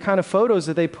curating the kind of photos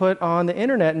that they put on the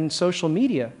internet and social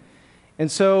media. And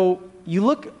so you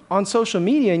look on social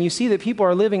media and you see that people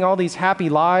are living all these happy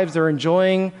lives. They're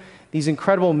enjoying these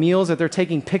incredible meals that they're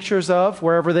taking pictures of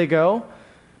wherever they go,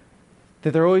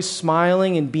 that they're always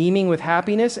smiling and beaming with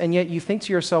happiness, and yet you think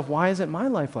to yourself, why isn't my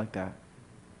life like that?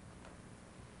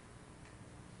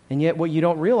 And yet what you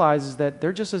don't realize is that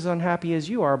they're just as unhappy as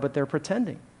you are, but they're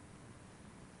pretending.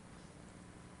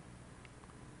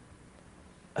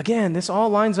 Again, this all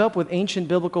lines up with ancient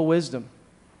biblical wisdom.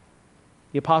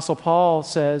 The Apostle Paul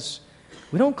says,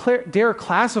 we don't dare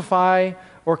classify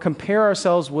or compare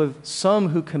ourselves with some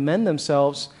who commend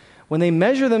themselves. When they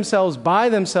measure themselves by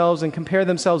themselves and compare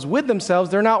themselves with themselves,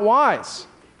 they're not wise.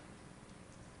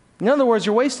 In other words,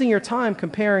 you're wasting your time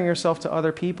comparing yourself to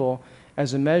other people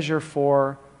as a measure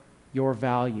for your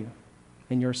value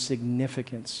and your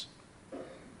significance.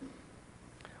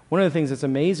 One of the things that's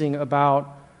amazing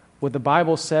about what the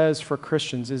Bible says for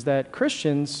Christians is that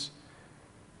Christians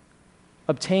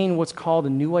obtain what's called a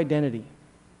new identity.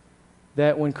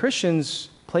 That when Christians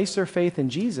place their faith in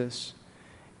Jesus,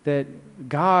 that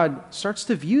God starts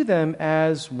to view them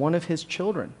as one of his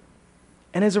children.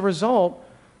 And as a result,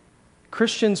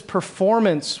 Christians'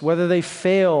 performance, whether they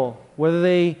fail, whether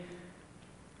they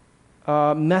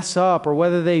mess up, or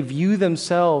whether they view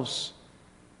themselves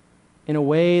in a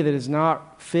way that is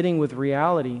not fitting with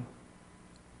reality,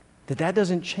 that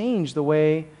doesn't change the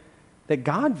way that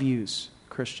God views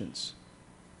Christians.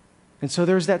 And so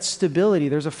there's that stability,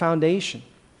 there's a foundation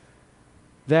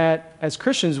that as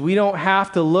Christians, we don't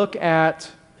have to look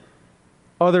at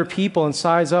other people and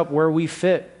size up where we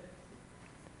fit.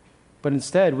 But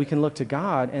instead, we can look to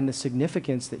God and the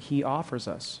significance that he offers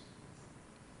us.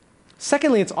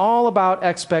 Secondly, it's all about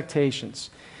expectations.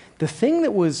 The thing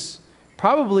that was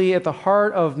probably at the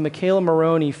heart of Michaela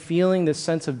Maroney feeling this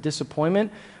sense of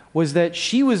disappointment was that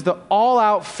she was the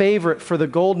all-out favorite for the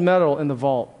gold medal in the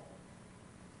vault.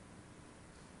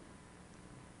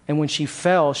 And when she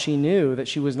fell, she knew that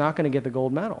she was not going to get the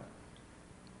gold medal.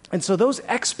 And so those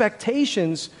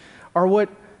expectations are what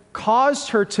caused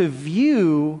her to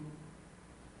view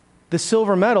the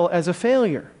silver medal as a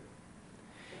failure.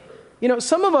 You know,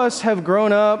 some of us have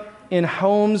grown up in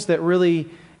homes that really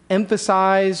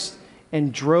emphasized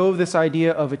and drove this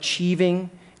idea of achieving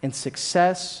and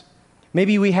success.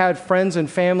 Maybe we had friends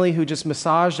and family who just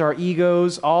massaged our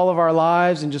egos all of our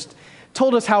lives and just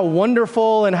told us how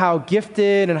wonderful and how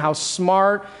gifted and how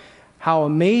smart, how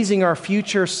amazing our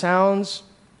future sounds.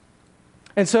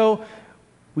 And so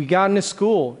we got into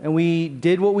school and we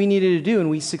did what we needed to do and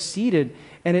we succeeded.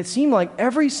 And it seemed like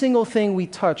every single thing we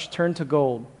touched turned to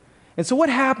gold. And so what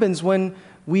happens when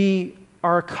we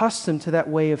are accustomed to that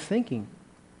way of thinking?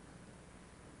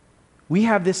 We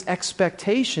have this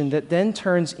expectation that then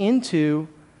turns into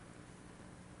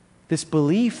this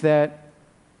belief that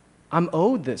I'm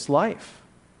owed this life.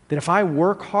 That if I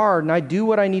work hard and I do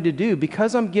what I need to do,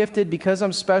 because I'm gifted, because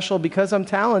I'm special, because I'm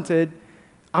talented,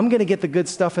 I'm going to get the good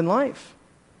stuff in life.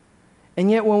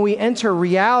 And yet when we enter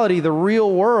reality, the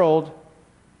real world,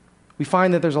 we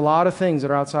find that there's a lot of things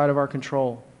that are outside of our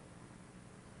control.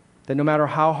 That no matter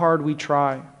how hard we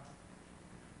try,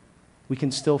 we can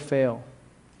still fail.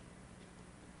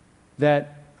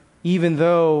 That even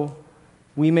though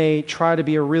we may try to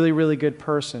be a really, really good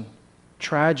person,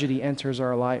 tragedy enters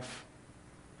our life.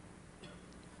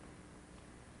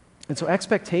 And so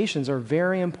expectations are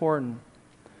very important.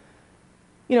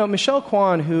 You know, Michelle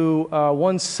Kwan, who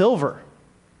won silver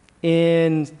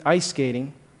in ice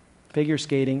skating, figure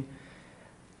skating,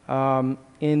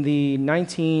 in the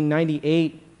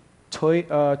 1998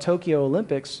 Tokyo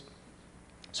Olympics,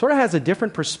 sort of has a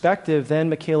different perspective than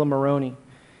Michaela Maroney.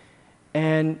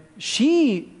 And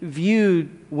she viewed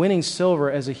winning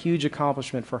silver as a huge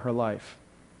accomplishment for her life.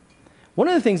 One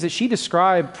of the things that she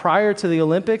described prior to the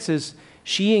Olympics is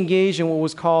she engaged in what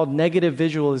was called negative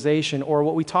visualization, or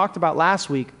what we talked about last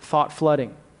week, thought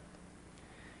flooding.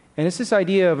 And it's this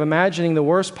idea of imagining the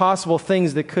worst possible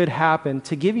things that could happen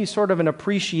to give you sort of an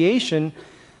appreciation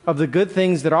of the good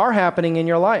things that are happening in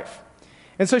your life.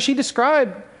 And so she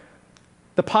described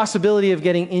the possibility of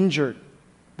getting injured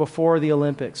before the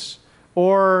Olympics,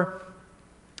 or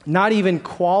not even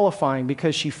qualifying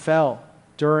because she fell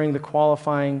during the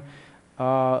qualifying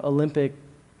Olympic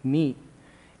meet.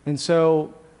 And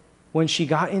so when she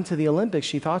got into the Olympics,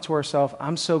 she thought to herself,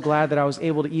 I'm so glad that I was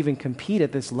able to even compete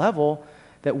at this level,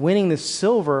 that winning this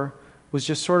silver was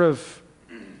just sort of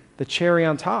the cherry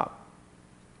on top.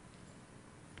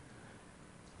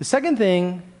 The second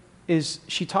thing is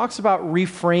she talks about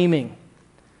reframing,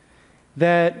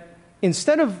 that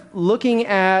instead of looking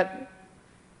at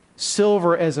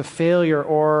silver as a failure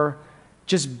or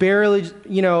just barely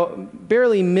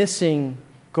missing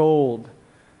gold,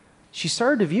 she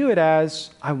started to view it as,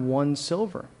 I won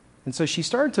silver. And so she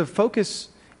started to focus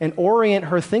and orient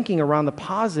her thinking around the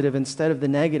positive instead of the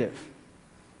negative.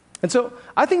 And so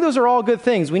I think those are all good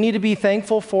things. We need to be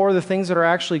thankful for the things that are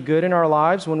actually good in our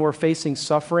lives when we're facing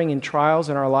suffering and trials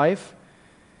in our life.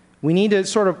 We need to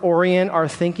sort of orient our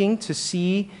thinking to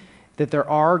see that there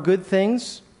are good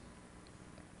things,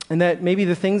 and that maybe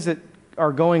the things that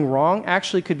are going wrong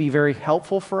actually could be very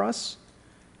helpful for us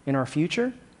in our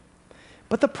future.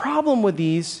 But the problem with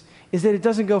these is that it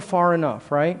doesn't go far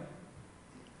enough, right?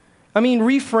 I mean,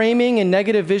 reframing and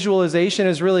negative visualization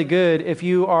is really good if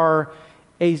you are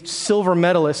a silver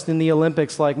medalist in the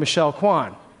Olympics like Michelle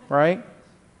Kwan, right?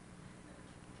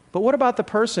 But what about the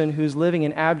person who's living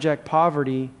in abject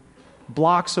poverty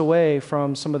blocks away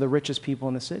from some of the richest people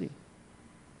in the city?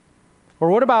 Or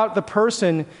what about the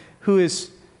person who is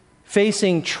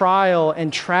facing trial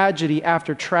and tragedy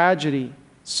after tragedy,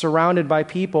 surrounded by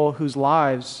people whose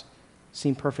lives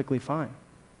seem perfectly fine?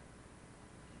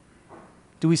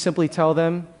 Do we simply tell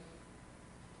them,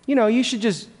 you should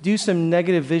just do some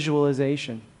negative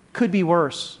visualization? Could be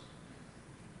worse.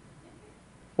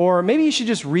 Or maybe you should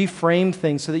just reframe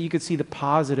things so that you could see the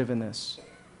positive in this.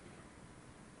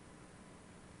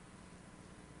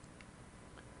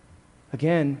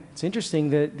 Again, it's interesting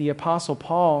that the Apostle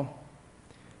Paul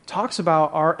talks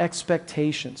about our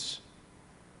expectations.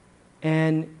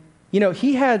 And,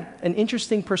 he had an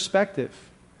interesting perspective.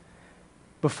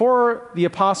 Before the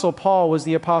Apostle Paul was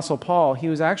the Apostle Paul, he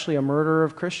was actually a murderer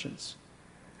of Christians.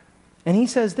 And he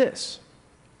says this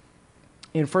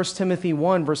in 1 Timothy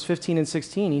 1, verse 15 and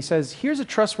 16. He says, here's a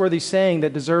trustworthy saying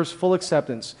that deserves full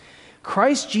acceptance.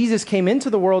 Christ Jesus came into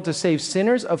the world to save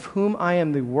sinners, of whom I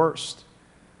am the worst.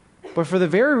 But for the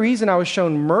very reason I was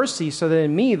shown mercy, so that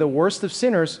in me, the worst of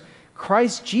sinners,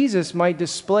 Christ Jesus might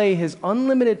display his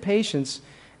unlimited patience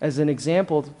as an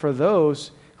example for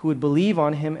those who would believe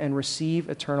on him and receive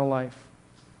eternal life.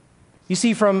 You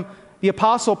see, from the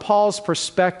Apostle Paul's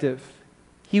perspective,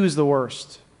 he was the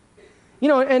worst. You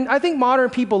know, and I think modern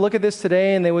people look at this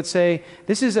today and they would say,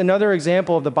 this is another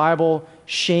example of the Bible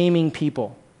shaming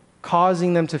people,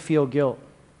 causing them to feel guilt.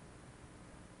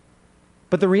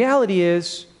 But the reality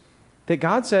is that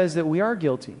God says that we are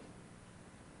guilty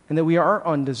and that we are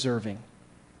undeserving.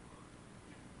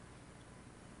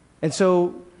 And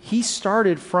so he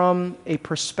started from a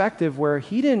perspective where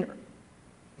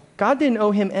God didn't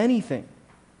owe him anything.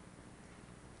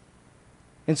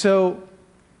 And so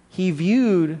he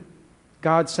viewed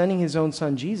God sending his own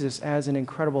son Jesus as an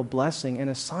incredible blessing and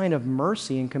a sign of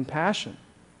mercy and compassion.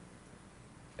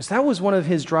 Because that was one of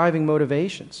his driving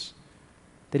motivations,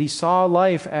 that he saw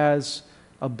life as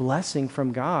a blessing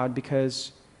from God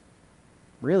because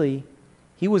really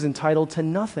he was entitled to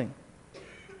nothing.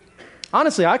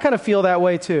 Honestly, I kind of feel that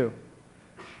way too.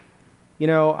 You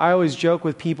know, I always joke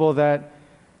with people that,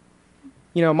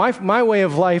 you know, my way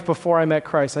of life before I met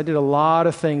Christ, I did a lot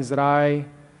of things that I,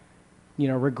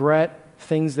 regret,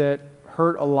 things that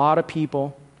hurt a lot of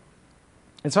people.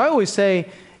 And so I always say,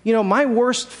 my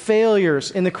worst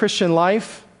failures in the Christian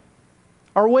life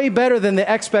are way better than the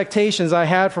expectations I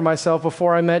had for myself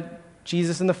before I met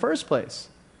Jesus in the first place.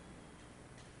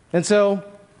 And so,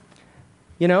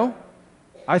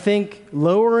 I think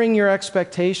lowering your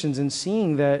expectations and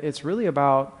seeing that it's really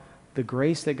about the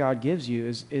grace that God gives you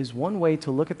is one way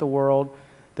to look at the world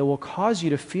that will cause you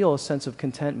to feel a sense of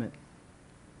contentment.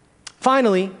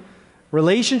 Finally,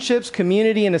 relationships,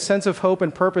 community, and a sense of hope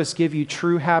and purpose give you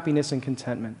true happiness and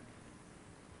contentment.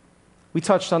 We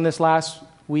touched on this last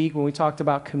week when we talked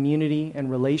about community and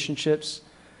relationships.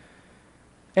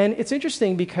 And it's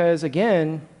interesting because,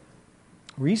 again,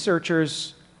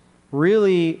 researchers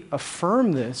really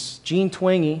affirm this. Gene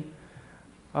Twenge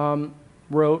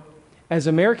wrote, as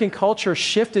American culture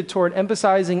shifted toward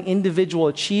emphasizing individual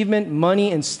achievement,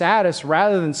 money, and status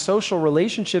rather than social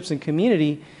relationships and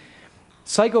community,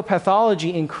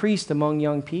 psychopathology increased among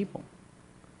young people.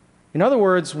 In other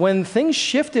words, when things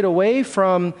shifted away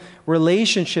from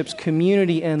relationships,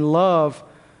 community, and love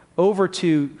over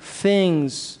to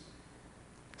things,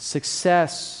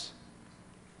 success,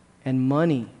 and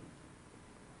money,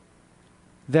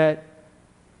 that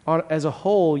as a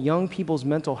whole, young people's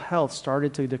mental health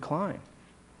started to decline.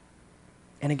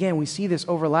 And again, we see this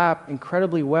overlap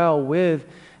incredibly well with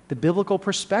the biblical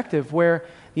perspective where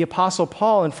the Apostle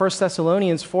Paul in 1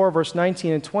 Thessalonians 4, verse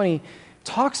 19 and 20,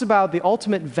 talks about the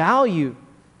ultimate value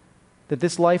that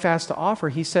this life has to offer.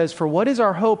 He says, "For what is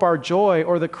our hope, our joy,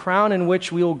 or the crown in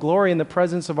which we will glory in the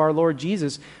presence of our Lord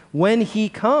Jesus when he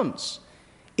comes?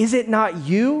 Is it not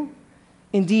you?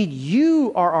 Indeed,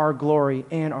 you are our glory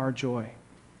and our joy."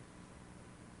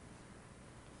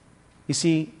 You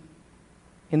see,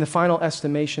 in the final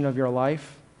estimation of your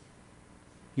life,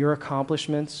 your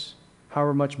accomplishments,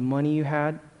 however much money you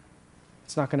had,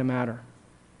 it's not going to matter.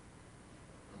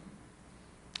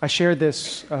 I shared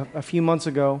this a few months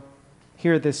ago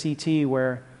here at the CT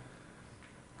where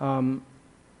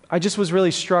I just was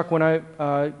really struck when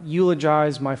I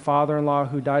eulogized my father-in-law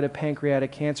who died of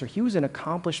pancreatic cancer. He was an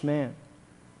accomplished man.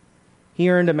 He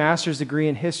earned a master's degree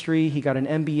in history. He got an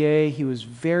MBA. He was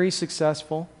very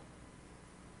successful.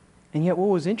 And yet what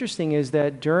was interesting is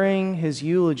that during his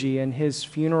eulogy and his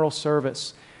funeral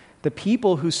service, the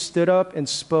people who stood up and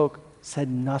spoke said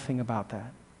nothing about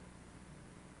that.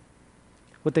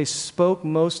 What they spoke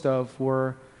most of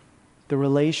were the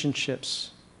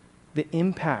relationships, the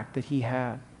impact that he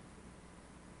had.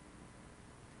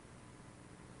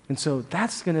 And so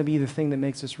that's going to be the thing that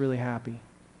makes us really happy.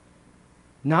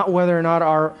 Not whether or not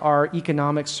our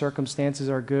economic circumstances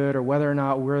are good or whether or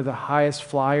not we're the highest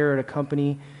flyer at a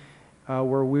company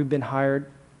where we've been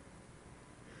hired,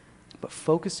 but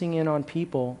focusing in on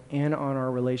people and on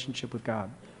our relationship with God.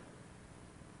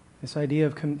 This idea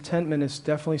of contentment is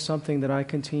definitely something that I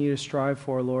continue to strive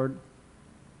for, Lord.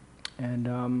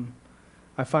 And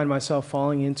I find myself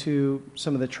falling into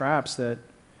some of the traps that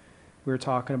we were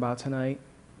talking about tonight.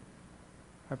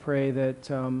 I pray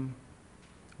that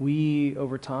we,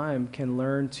 over time, can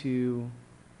learn to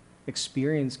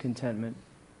experience contentment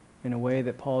in a way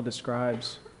that Paul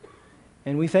describes.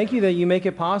 And we thank you that you make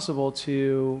it possible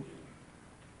to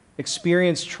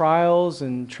experience trials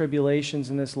and tribulations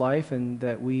in this life and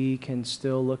that we can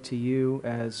still look to you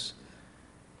as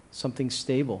something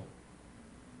stable,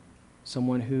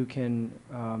 someone who can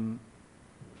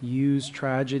use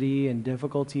tragedy and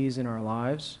difficulties in our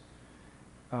lives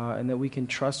and that we can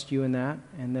trust you in that,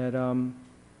 and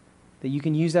that you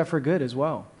can use that for good as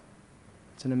well.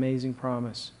 It's an amazing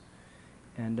promise.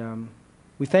 And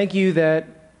we thank you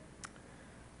that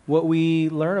what we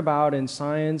learn about in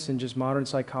science and just modern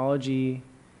psychology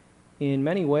in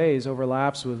many ways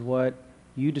overlaps with what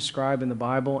you describe in the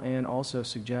Bible and also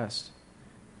suggest.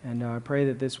 And I pray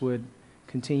that this would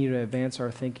continue to advance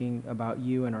our thinking about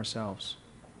you and ourselves.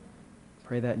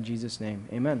 Pray that in Jesus' name.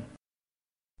 Amen.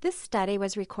 This study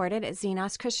was recorded at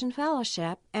Xenos Christian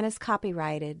Fellowship and is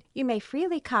copyrighted. You may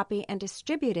freely copy and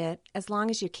distribute it as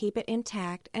long as you keep it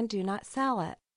intact and do not sell it.